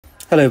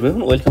Hello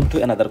everyone, welcome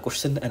to another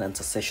question and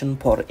answer session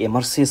for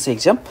MRCS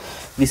exam.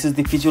 This is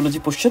the physiology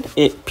question.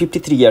 A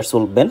 53 years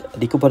old man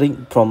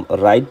recovering from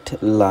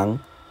right lung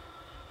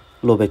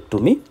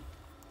lobectomy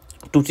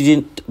to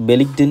treat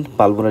malignant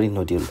pulmonary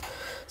nodule.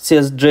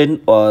 Chest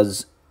drain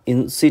was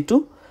in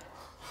situ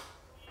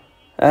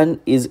and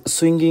is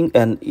swinging,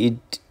 and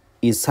it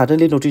is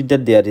suddenly noted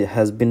that there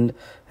has been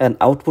an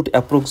output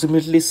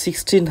approximately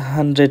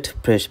 1600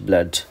 fresh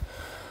blood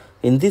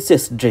in this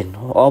chest drain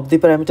of the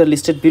parameter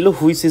listed below,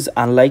 which is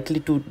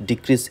unlikely to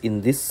decrease in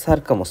these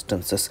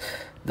circumstances.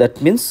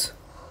 That means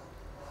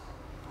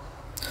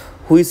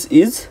which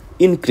is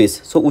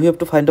increase. So we have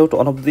to find out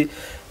one of the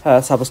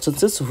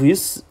substances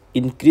which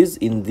increase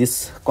in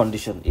this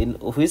condition, in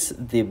which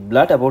the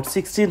blood, about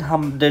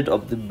 1600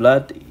 of the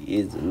blood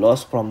is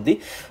lost from the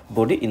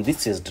body in the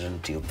chest drain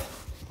tube.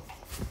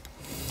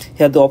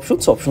 Here the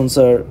options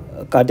are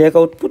cardiac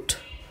output,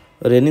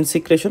 renin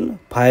secretion,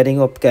 firing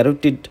of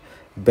carotid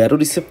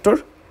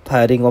baroreceptor,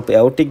 firing of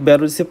aortic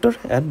baroreceptor,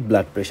 and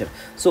blood pressure.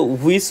 So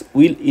which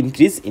will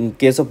increase in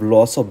case of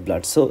loss of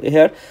blood? So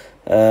here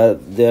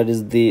there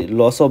is the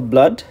loss of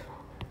blood.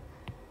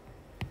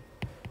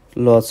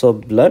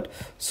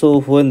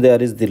 So when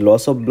there is the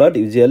loss of blood,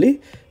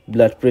 usually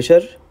blood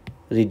pressure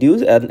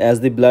reduce, and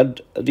as the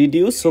blood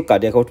reduce, so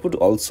cardiac output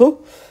also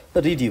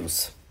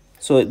reduce.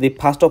 So the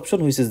first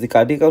option, which is the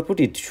cardiac output,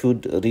 it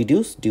should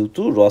reduce due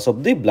to loss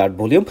of the blood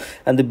volume,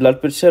 and the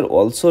blood pressure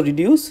also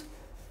reduce,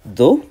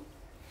 though,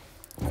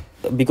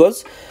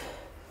 because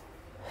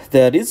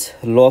there is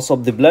loss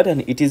of the blood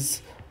and it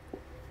is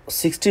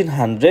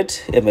 1600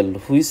 ml,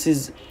 which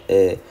is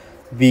a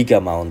big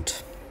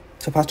amount.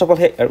 So first of all,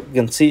 here you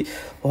can see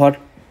what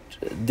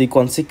the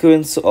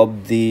consequence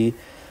of the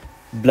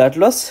blood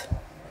loss.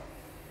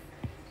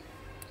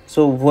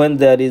 So when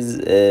there is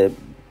a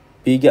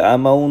big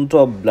amount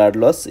of blood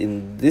loss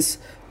in this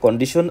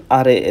condition,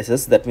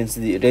 RASS, that means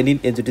the renin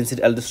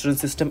angiotensin aldosterone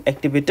system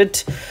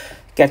activated,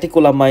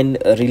 catecholamine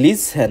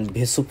release and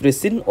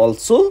vasopressin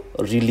also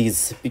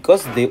release,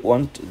 because they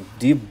want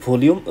the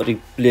volume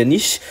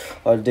replenish,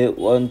 or they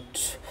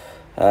want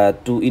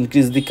to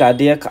increase the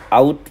cardiac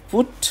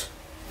output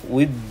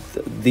with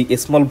the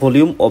small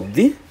volume of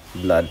the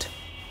blood.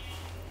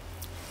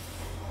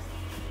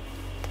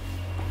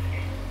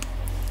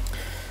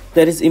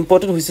 There is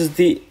important, which is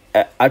the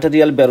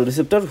arterial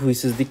baroreceptor,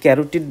 which is the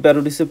carotid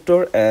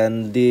baroreceptor,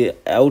 and the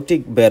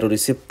aortic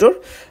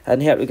baroreceptor.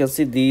 And here we can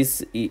see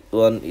this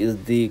one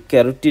is the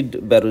carotid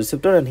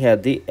baroreceptor, and here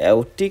the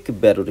aortic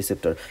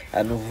baroreceptor.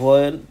 And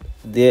when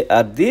they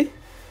are the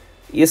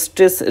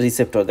stress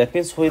receptor, that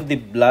means when the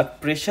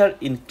blood pressure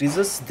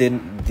increases,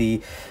 then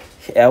the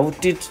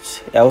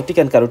aortic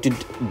and carotid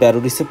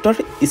baroreceptor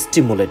is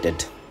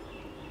stimulated.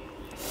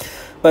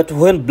 But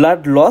when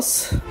blood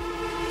loss,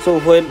 so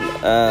when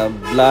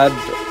blood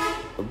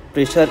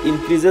pressure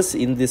increases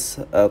in this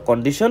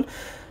condition,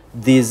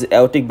 these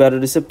aortic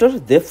baroreceptor,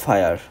 they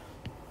fire.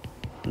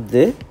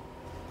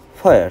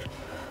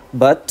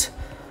 But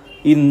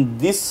in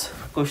this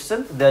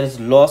question, there is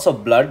loss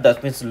of blood,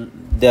 that means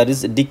there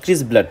is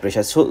decreased blood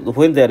pressure. So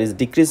when there is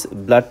decreased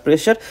blood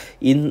pressure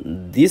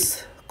in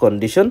this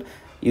condition,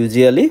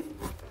 usually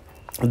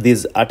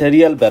this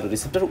arterial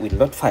baroreceptor will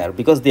not fire,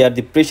 because they are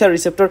the pressure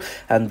receptor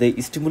and they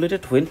stimulate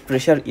it when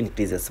pressure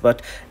increases.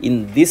 But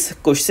in this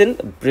question,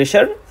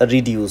 pressure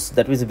reduce,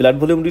 that means blood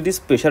volume reduce,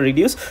 pressure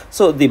reduce,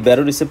 so the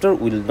baroreceptor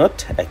will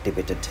not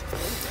activate it.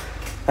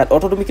 And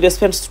autonomic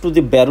response to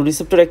the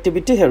baroreceptor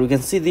activity, here we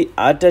can see the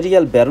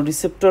arterial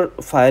baroreceptor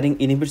firing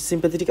inhibits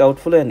sympathetic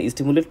outflow and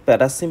stimulate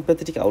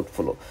parasympathetic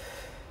outflow.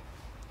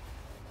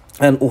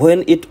 And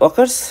when it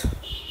occurs,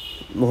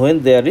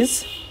 when there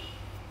is,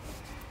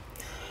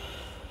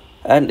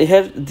 and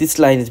here this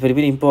line is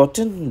very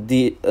important,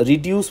 the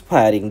reduce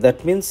firing,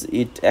 that means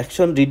it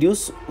action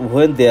reduce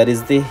when there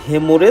is the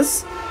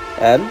hemorrhage,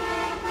 and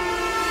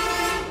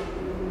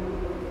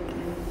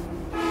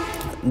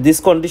this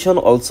condition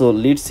also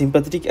leads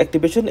sympathetic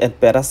activation and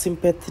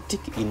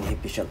parasympathetic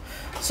inhibition.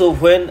 So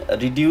when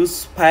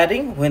reduce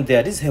firing, when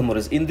there is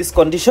hemorrhage, in this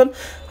condition,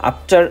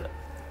 after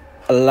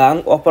a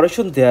lung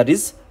operation, there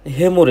is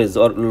hemorrhage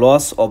or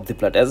loss of the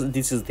blood, as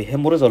this is the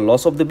hemorrhage or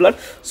loss of the blood,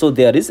 so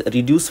there is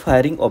reduced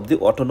firing of the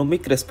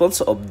autonomic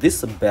response of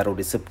this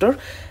baroreceptor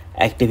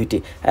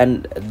activity.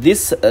 And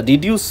this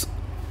reduced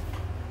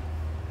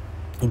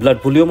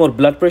blood volume or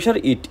blood pressure,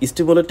 it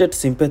stimulated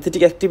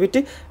sympathetic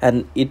activity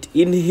and it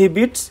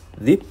inhibits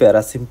the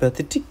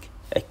parasympathetic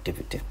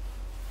activity.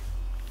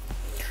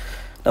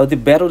 Now the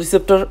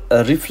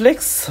baroreceptor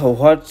reflex,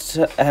 what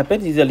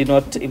happens, usually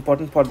not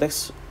important for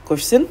this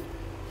question.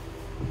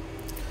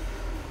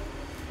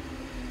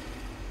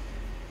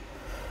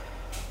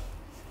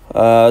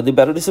 The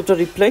baroreceptor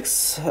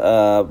reflex,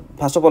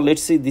 first of all,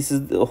 let's see, this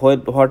is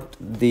what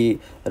the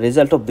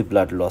result of the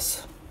blood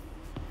loss.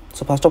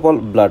 So first of all,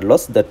 blood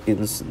loss, that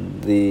means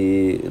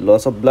the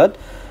loss of blood.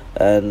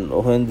 And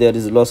when there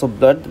is loss of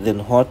blood, then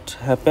what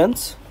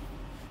happens?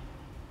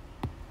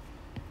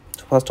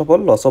 First of all,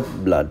 loss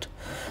of blood.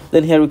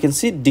 Then here we can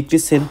see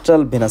decrease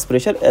central venous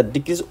pressure,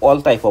 decrease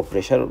all type of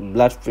pressure,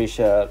 blood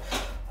pressure,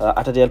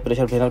 arterial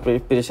pressure, venal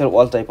pressure,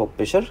 all type of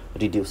pressure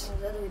reduce.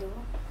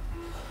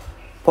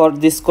 For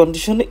this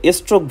condition,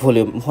 stroke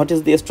volume, what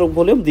is the stroke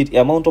volume? The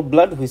amount of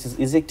blood which is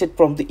ejected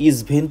from the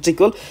east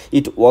ventricle,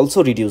 it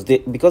also reduce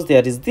because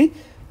there is the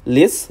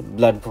less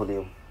blood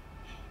volume.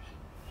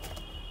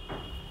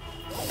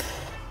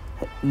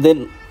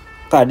 Then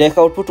cardiac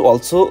output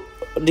also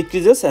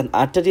decreases and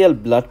arterial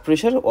blood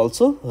pressure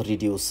also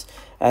reduce.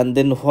 And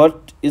then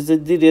what is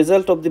the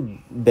result of the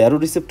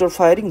baroreceptor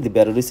firing? The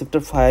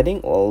baroreceptor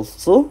firing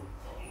also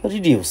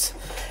reduce.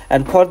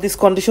 And for this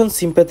condition,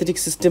 sympathetic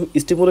system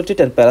is stimulated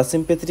and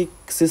parasympathetic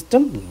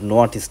system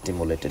not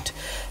stimulated.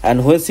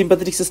 And when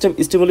sympathetic system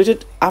is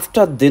stimulated,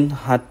 after then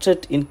heart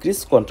rate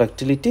increase,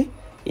 contractility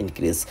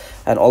increase,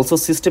 and also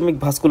systemic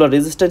vascular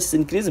resistance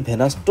increase,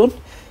 venous tone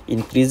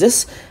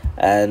increases.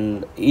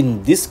 And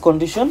in this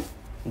condition,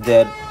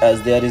 there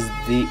is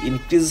the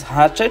increased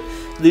heart rate,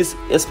 this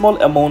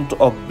small amount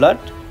of blood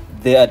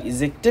they are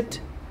ejected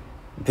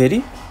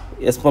very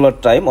smaller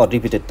time or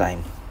repeated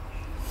time.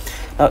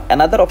 Now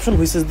another option,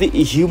 which is the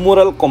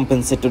humoral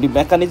compensatory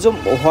mechanism.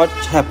 What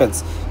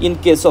happens in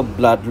case of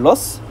blood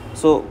loss?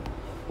 So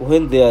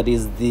when there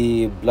is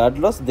the blood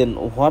loss, then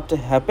what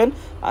happen?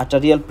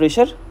 Arterial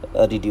pressure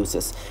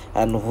reduces,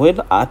 and when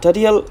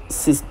arterial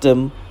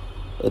system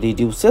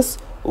reduces,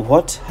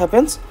 what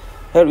happens?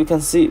 Here we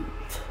can see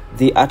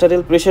the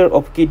arterial pressure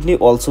of kidney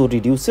also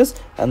reduces,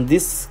 and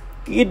this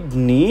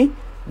kidney,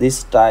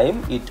 this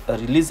time it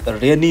release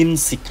renin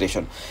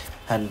secretion,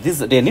 and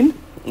this renin,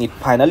 it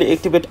finally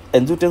activate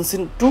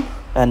angiotensin 2,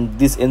 and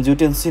this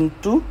angiotensin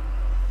 2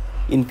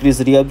 increase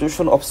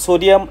reabsorption of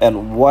sodium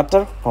and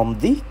water from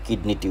the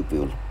kidney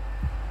tubule,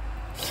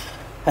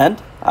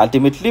 and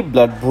ultimately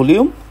blood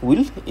volume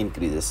will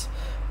increases.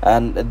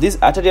 And this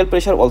arterial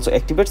pressure also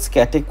activates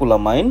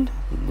catecholamine,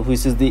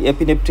 which is the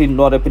epinephrine,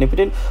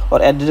 norepinephrine, or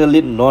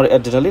adrenaline,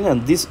 noradrenaline,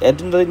 and this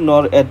adrenaline,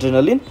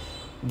 noradrenaline,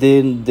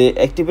 then they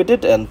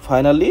activated, and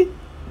finally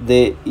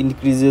they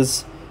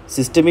increases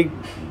systemic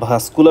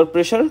vascular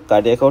pressure,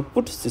 cardiac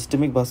output,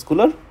 systemic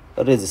vascular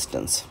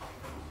resistance.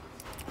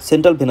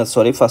 Central venous,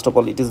 first of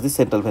all it is the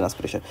central venous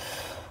pressure.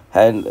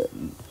 And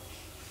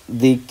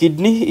the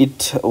kidney,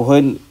 it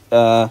when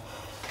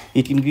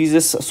it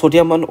increases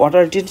sodium and water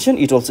retention,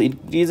 it also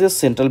increases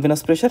central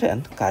venous pressure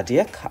and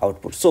cardiac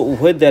output. So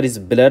when there is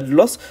blood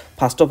loss,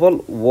 first of all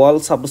all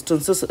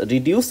substances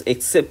reduce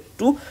except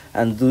two,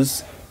 and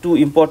those two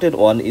important,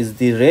 one is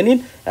the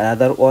renin,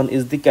 another one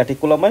is the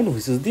catecholamine,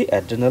 which is the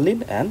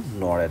adrenaline and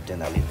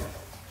noradrenaline.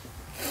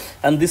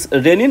 And this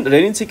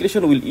renin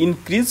secretion will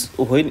increase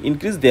when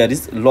there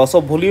is loss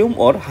of volume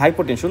or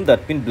hypotension,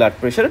 that means blood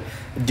pressure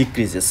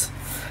decreases.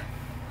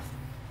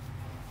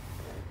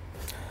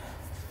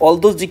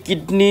 Although the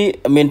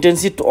kidney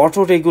maintains its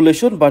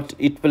auto-regulation, but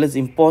it plays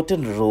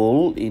important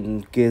role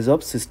in case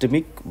of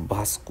systemic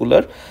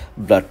vascular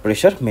blood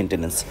pressure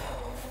maintenance.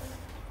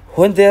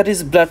 When there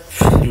is blood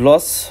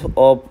loss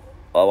of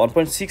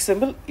 1.6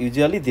 ml,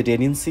 usually the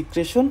renin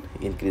secretion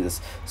increases.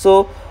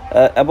 So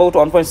about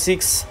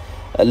 1.6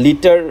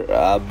 liter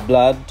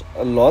blood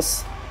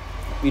loss,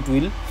 it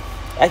will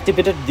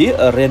activated the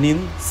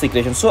renin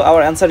secretion. So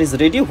our answer is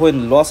ready.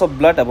 When loss of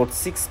blood about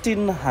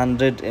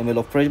 1600 ml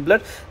of fresh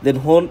blood, then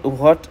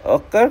what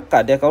occur?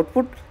 Cardiac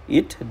output,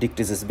 it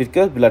decreases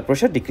because blood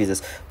pressure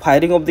decreases.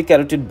 Firing of the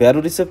carotid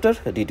baroreceptor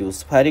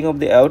reduce. Firing of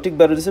the aortic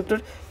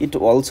baroreceptor, it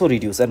also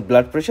reduce, and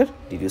blood pressure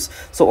reduce.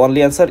 So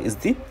only answer is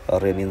the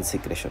renin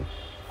secretion.